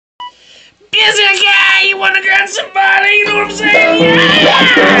Beerzerker, you wanna grab somebody? You know what I'm saying?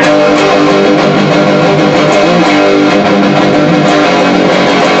 Yeah!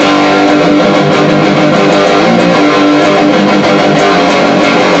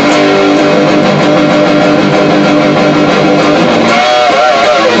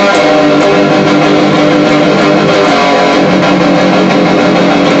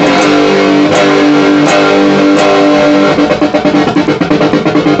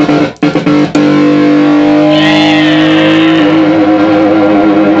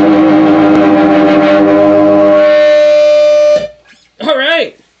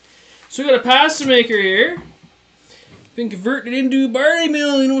 So we got a pasta maker here. Been converted into a barley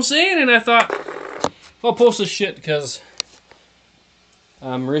mill, you know what I'm saying? And I thought, I'll post this shit because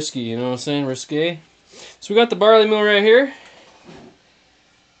I'm risky, you know what I'm saying? Risque. So we got the barley mill right here.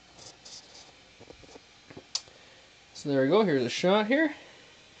 So there we go. Here's a shot here.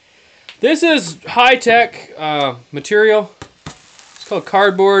 This is high-tech material. It's called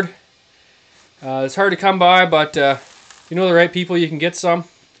cardboard. It's hard to come by, but if you know the right people, you can get some.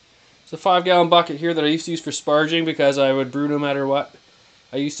 It's a 5-gallon bucket here that I used to use for sparging because I would brew no matter what.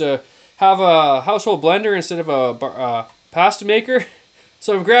 I used to have a household blender instead of a pasta maker,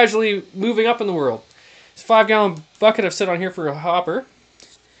 so I'm gradually moving up in the world. It's a 5-gallon bucket I've set on here for a hopper.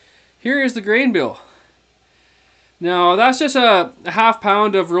 Here is the grain bill. Now that's just a half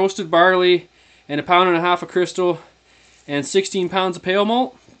pound of roasted barley and a pound and a half of crystal and 16 pounds of pale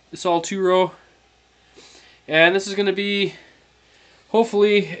malt. It's all 2-row. And this is going to be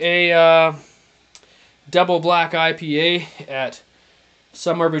hopefully a double black IPA at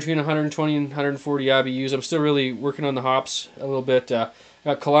somewhere between 120 and 140 IBUs. I'm still really working on the hops a little bit.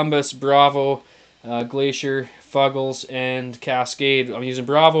 Got Columbus, Bravo, Glacier, Fuggles, and Cascade. I'm using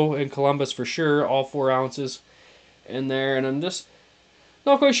Bravo and Columbus for sure, all 4 ounces in there. And I'm just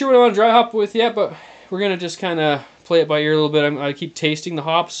not quite sure what I want to dry hop with yet, but we're going to just kind of play it by ear a little bit. I keep tasting the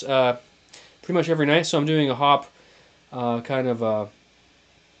hops pretty much every night, so I'm doing a hop kind of a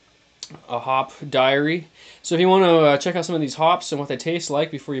hop diary. So if you want to check out some of these hops and what they taste like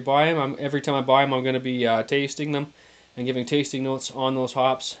before you buy them, every time I buy them I'm going to be tasting them and giving tasting notes on those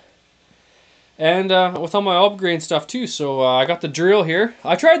hops. And with all my upgrade stuff too. So I got the drill here.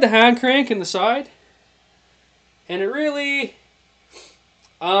 I tried the hand crank in the side, and it really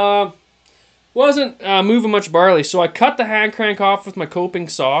wasn't moving much barley. So I cut the hand crank off with my coping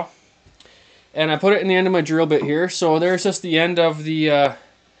saw, and I put it in the end of my drill bit here. So there's just the end of the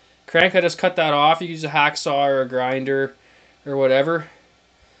crank. I just cut that off. You can use a hacksaw or a grinder or whatever.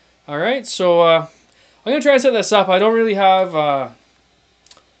 Alright, so I'm going to try to set this up. I don't really have a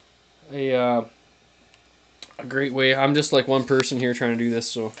great way. I'm just like one person here trying to do this,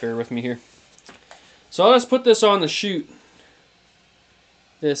 so bear with me here. So I'll just put this on the chute.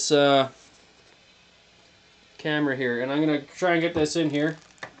 This camera here. And I'm going to try and get this in here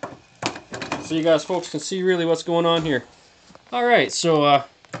so you guys folks can see really what's going on here. Alright, so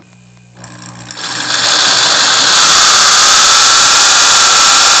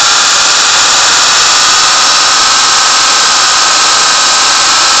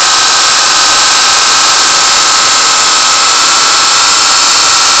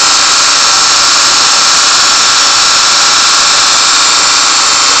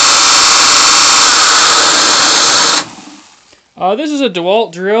this is a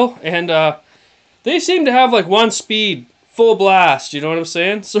DeWalt drill, and they seem to have like 1 speed, full blast, you know what I'm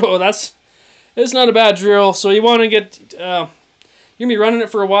saying? So it's not a bad drill. So you want to get, you're going to be running it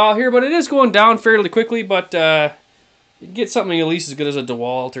for a while here, but it is going down fairly quickly, but you get something at least as good as a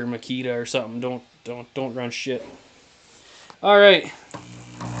DeWalt or Makita or something. Don't run shit. Alright.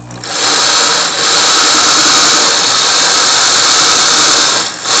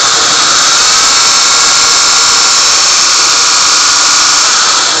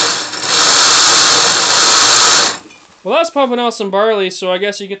 Well, that's pumping out some barley, so I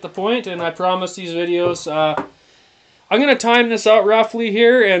guess you get the point, and I promise these videos, I'm going to time this out roughly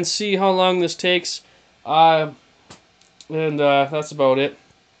here and see how long this takes, and that's about it.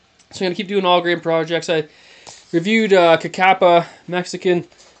 So I'm going to keep doing all grain projects. I reviewed Cacapa Mexican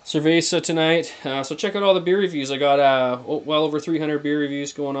Cerveza tonight, so check out all the beer reviews. I got well over 300 beer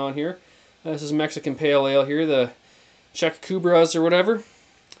reviews going on here. This is Mexican Pale Ale here, the Czech Kubras or whatever.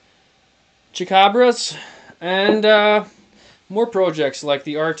 Chicabras. And more projects like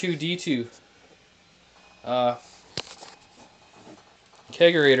the R2D2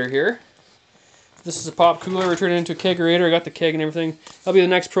 kegerator here. This is a pop cooler. We're turning it into a kegerator. I got the keg and everything. That'll be the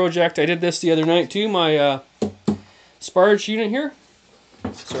next project. I did this the other night too. My sparge unit here.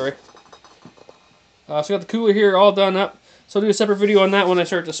 Sorry. So I got the cooler here all done up. So I'll do a separate video on that when I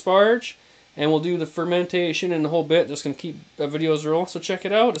start to sparge. and we'll do the fermentation and the whole bit. Just gonna keep videos rolling, so check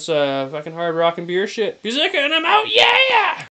it out. It's fucking hard rocking beer shit. Beerzerker, and I'm out, yeah!